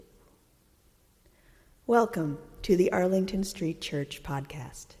Welcome to the Arlington Street Church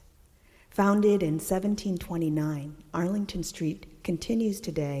podcast. Founded in 1729, Arlington Street continues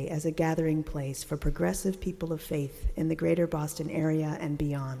today as a gathering place for progressive people of faith in the greater Boston area and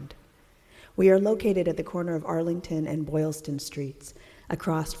beyond. We are located at the corner of Arlington and Boylston Streets,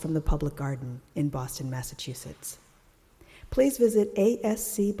 across from the Public Garden in Boston, Massachusetts. Please visit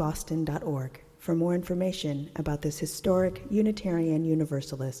ascboston.org for more information about this historic Unitarian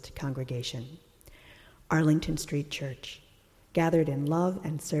Universalist congregation. Arlington Street Church, gathered in love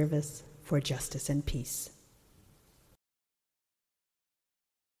and service for justice and peace.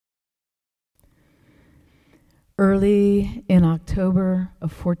 Early in October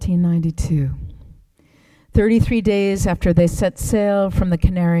of 1492, 33 days after they set sail from the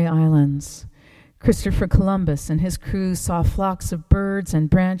Canary Islands, Christopher Columbus and his crew saw flocks of birds and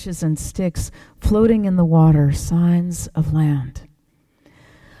branches and sticks floating in the water, signs of land.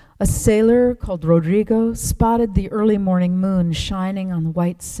 A sailor called Rodrigo spotted the early morning moon shining on the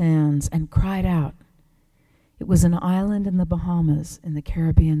white sands and cried out. It was an island in the Bahamas in the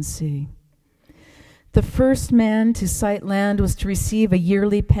Caribbean Sea. The first man to sight land was to receive a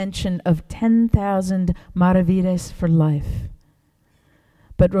yearly pension of 10,000 maravedis for life.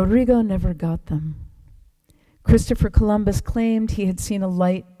 But Rodrigo never got them. Christopher Columbus claimed he had seen a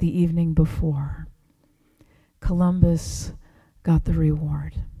light the evening before. Columbus got the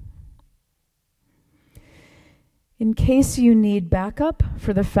reward. In case you need backup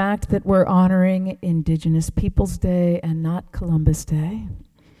for the fact that we're honoring Indigenous Peoples Day and not Columbus Day,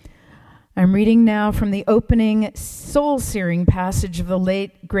 I'm reading now from the opening soul-searing passage of the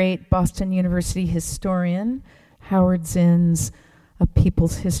late, great Boston University historian, Howard Zinn's A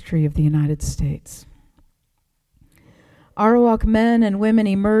People's History of the United States. Arawak men and women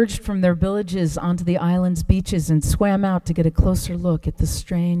emerged from their villages onto the island's beaches and swam out to get a closer look at the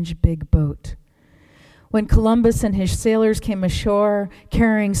strange big boat. When Columbus and his sailors came ashore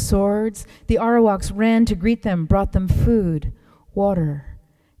carrying swords, the Arawaks ran to greet them, brought them food, water,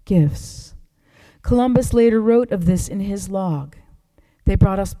 gifts. Columbus later wrote of this in his log. They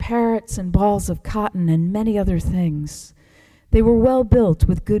brought us parrots and balls of cotton and many other things. They were well built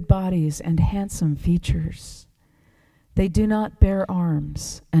with good bodies and handsome features. They do not bear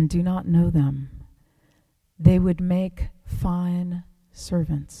arms and do not know them. They would make fine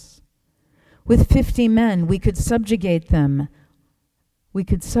servants. With 50 men, we could subjugate them. We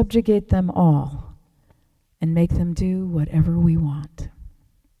could subjugate them all and make them do whatever we want.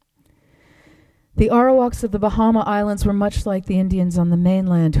 The Arawaks of the Bahama Islands were much like the Indians on the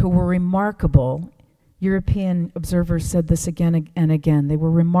mainland, who were remarkable. European observers said this again and again. They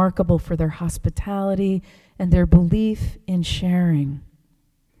were remarkable for their hospitality and their belief in sharing.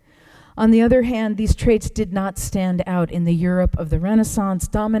 On the other hand, these traits did not stand out in the Europe of the Renaissance,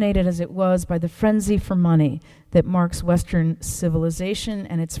 dominated as it was by the frenzy for money that marks Western civilization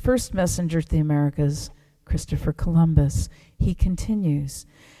and its first messenger to the Americas, Christopher Columbus. He continues,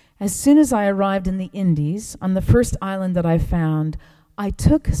 "As soon as I arrived in the Indies, on the first island that I found, I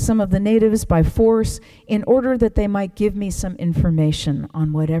took some of the natives by force in order that they might give me some information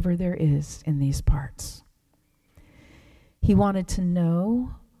on whatever there is in these parts." He wanted to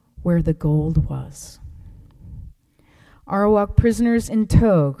know where the gold was. Arawak prisoners in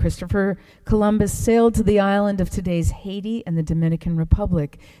tow, Christopher Columbus sailed to the island of today's Haiti and the Dominican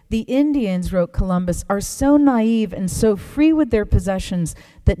Republic. The Indians, wrote Columbus, are so naive and so free with their possessions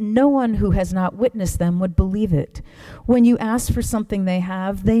that no one who has not witnessed them would believe it. When you ask for something they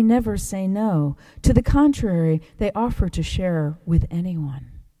have, they never say no. To the contrary, they offer to share with anyone.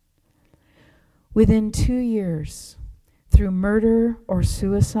 Within 2 years, through murder or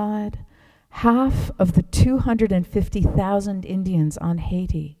suicide, half of the 250,000 Indians on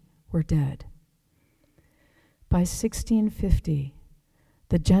Haiti were dead. By 1650,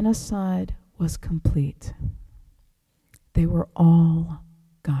 the genocide was complete. They were all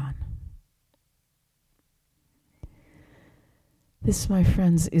gone. This, my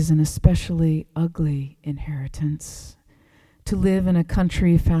friends, is an especially ugly inheritance, to live in a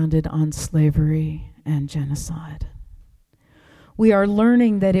country founded on slavery and genocide. We are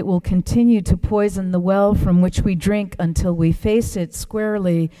learning that it will continue to poison the well from which we drink until we face it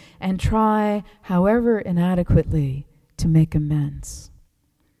squarely and try, however inadequately, to make amends.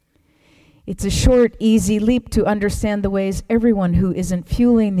 It's a short, easy leap to understand the ways everyone who isn't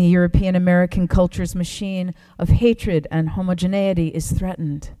fueling the European American culture's machine of hatred and homogeneity is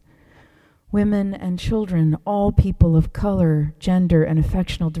threatened. Women and children, all people of color, gender, and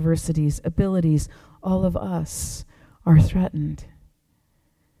affectional diversities, abilities, all of us are threatened.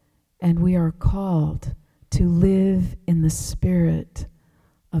 And we are called to live in the spirit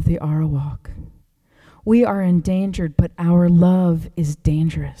of the Arawak. We are endangered, but our love is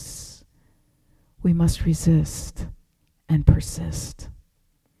dangerous. We must resist and persist.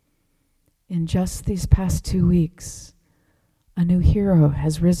 In just these past 2 weeks, a new hero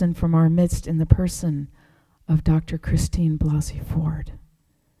has risen from our midst in the person of Dr. Christine Blasey Ford.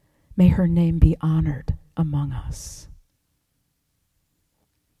 May her name be honored among us.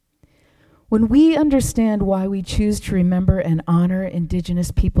 When we understand why we choose to remember and honor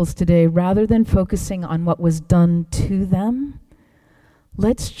Indigenous peoples today rather than focusing on what was done to them,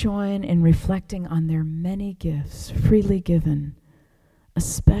 let's join in reflecting on their many gifts freely given,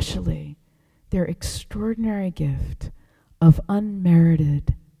 especially their extraordinary gift of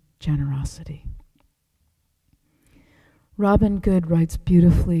unmerited generosity. Robin Good writes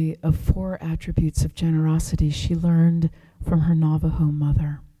beautifully of 4 attributes of generosity she learned from her Navajo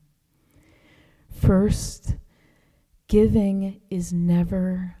mother. First, giving is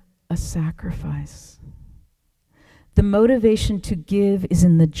never a sacrifice. The motivation to give is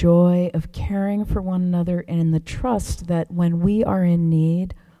in the joy of caring for one another and in the trust that when we are in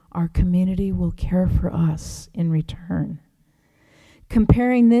need, our community will care for us in return.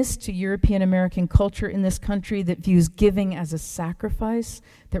 Comparing this to European American culture in this country that views giving as a sacrifice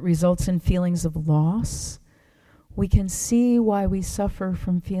that results in feelings of loss, we can see why we suffer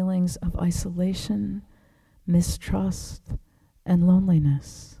from feelings of isolation, mistrust, and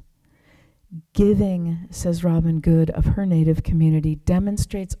loneliness. Giving, says Robin Good of her Native community,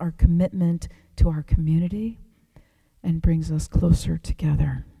 demonstrates our commitment to our community and brings us closer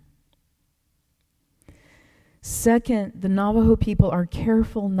together. Second, the Navajo people are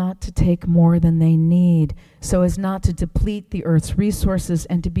careful not to take more than they need so as not to deplete the earth's resources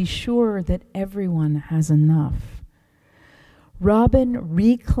and to be sure that everyone has enough. Robin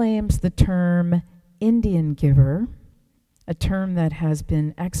reclaims the term Indian giver, a term that has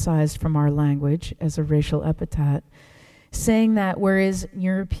been excised from our language as a racial epithet, saying that whereas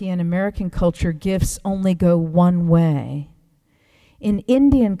European American culture gifts only go one way, in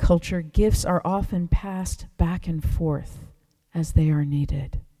Indian culture, gifts are often passed back and forth as they are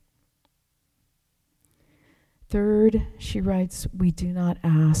needed. Third, she writes, we do not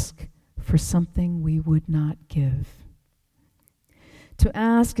ask for something we would not give. To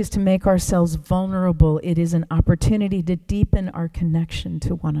ask is to make ourselves vulnerable. It is an opportunity to deepen our connection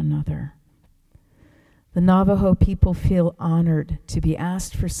to one another. The Navajo people feel honored to be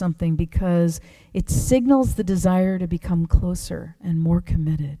asked for something because it signals the desire to become closer and more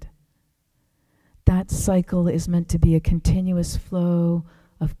committed. That cycle is meant to be a continuous flow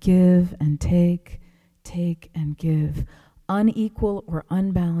of give and take and give. Unequal or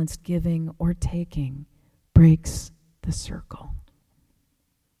unbalanced giving or taking breaks the circle.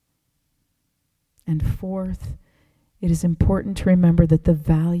 And fourth, it is important to remember that the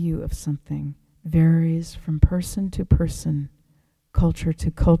value of something varies from person to person, culture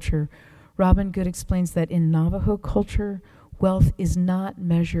to culture. Robin Good explains that in Navajo culture, wealth is not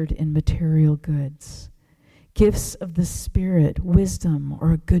measured in material goods. Gifts of the spirit, wisdom,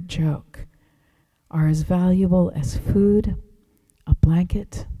 or a good joke are as valuable as food, a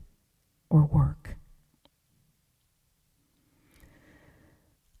blanket, or work.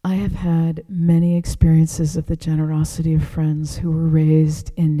 I have had many experiences of the generosity of friends who were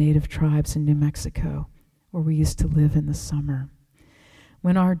raised in native tribes in New Mexico, where we used to live in the summer.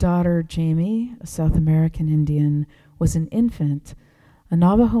 When our daughter, Jamie, a South American Indian, was an infant, a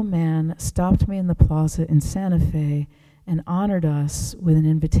Navajo man stopped me in the plaza in Santa Fe and honored us with an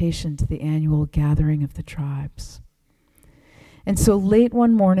invitation to the annual gathering of the tribes. And so late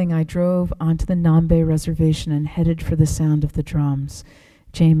one morning, I drove onto the Nambe Reservation and headed for the sound of the drums,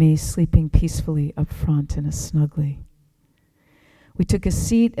 Jamie sleeping peacefully up front in a snuggly. We took a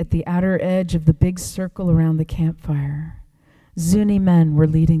seat at the outer edge of the big circle around the campfire. Zuni men were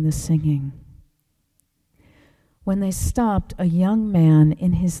leading the singing. When they stopped, a young man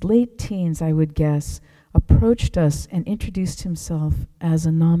in his late teens, I would guess, approached us and introduced himself as a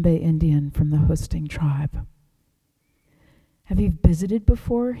Nambe Indian from the hosting tribe. "Have you visited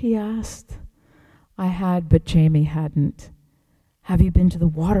before?" he asked. I had, but Jamie hadn't. "Have you been to the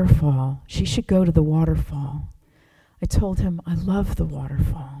waterfall? She should go to the waterfall." I told him, "I love the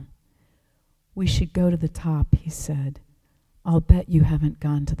waterfall." "We should go to the top," he said. "I'll bet you haven't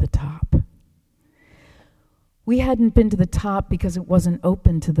gone to the top." We hadn't been to the top because it wasn't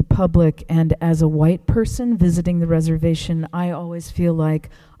open to the public, and as a white person visiting the reservation, I always feel like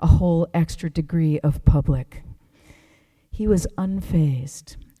a whole extra degree of public. He was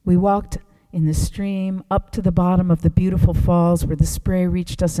unfazed. We walked in the stream, up to the bottom of the beautiful falls where the spray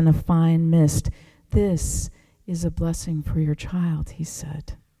reached us in a fine mist. "This is a blessing for your child," he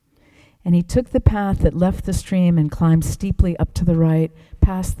said. And he took the path that left the stream and climbed steeply up to the right,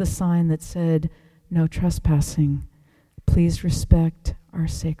 past the sign that said, "No trespassing. Please respect our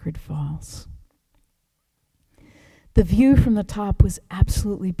sacred falls." The view from the top was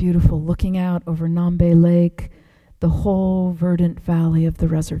absolutely beautiful, looking out over Nambe Lake, the whole verdant valley of the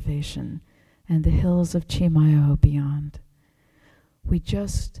reservation, and the hills of Chimayo beyond. We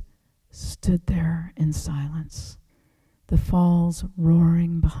just stood there in silence, the falls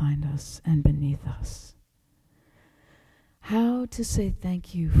roaring behind us and beneath us. How to say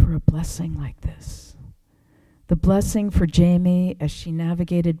thank you for a blessing like this? The blessing for Jamie as she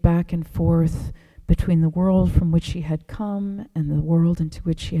navigated back and forth between the world from which she had come and the world into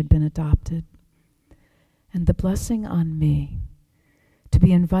which she had been adopted. And the blessing on me to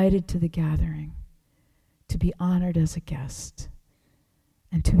be invited to the gathering, to be honored as a guest,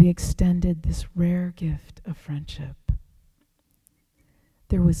 and to be extended this rare gift of friendship.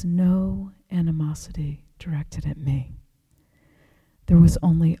 There was no animosity directed at me. There was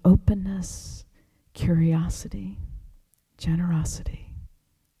only openness, curiosity, generosity,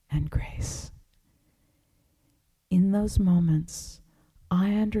 and grace. In those moments,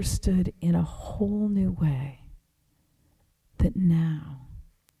 I understood in a whole new way that now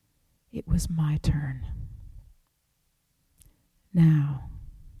it was my turn. Now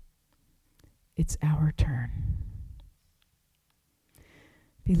it's our turn.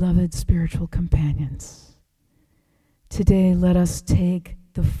 Beloved spiritual companions, today let us take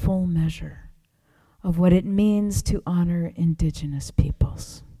the full measure of what it means to honor indigenous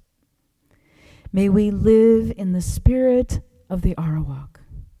peoples. May we live in the spirit of the Arawak.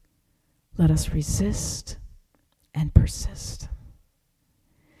 Let us resist and persist.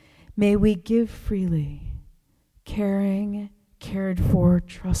 May we give freely, caring, cared for,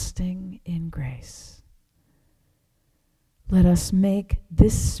 trusting in grace. Let us make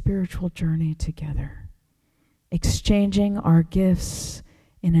this spiritual journey together, exchanging our gifts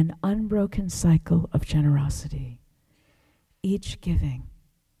in an unbroken cycle of generosity, each giving,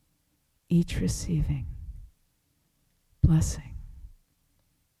 each receiving, blessing,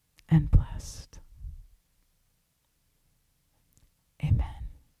 and blessed. Amen.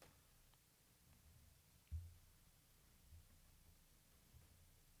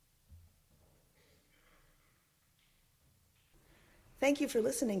 Thank you for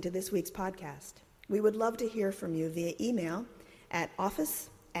listening to this week's podcast. We would love to hear from you via email at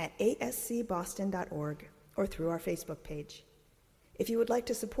office@ascboston.org or through our Facebook page. If you would like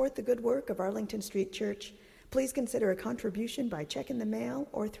to support the good work of Arlington Street Church, please consider a contribution by check in the mail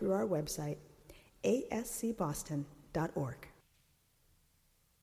or through our website, ascboston.org.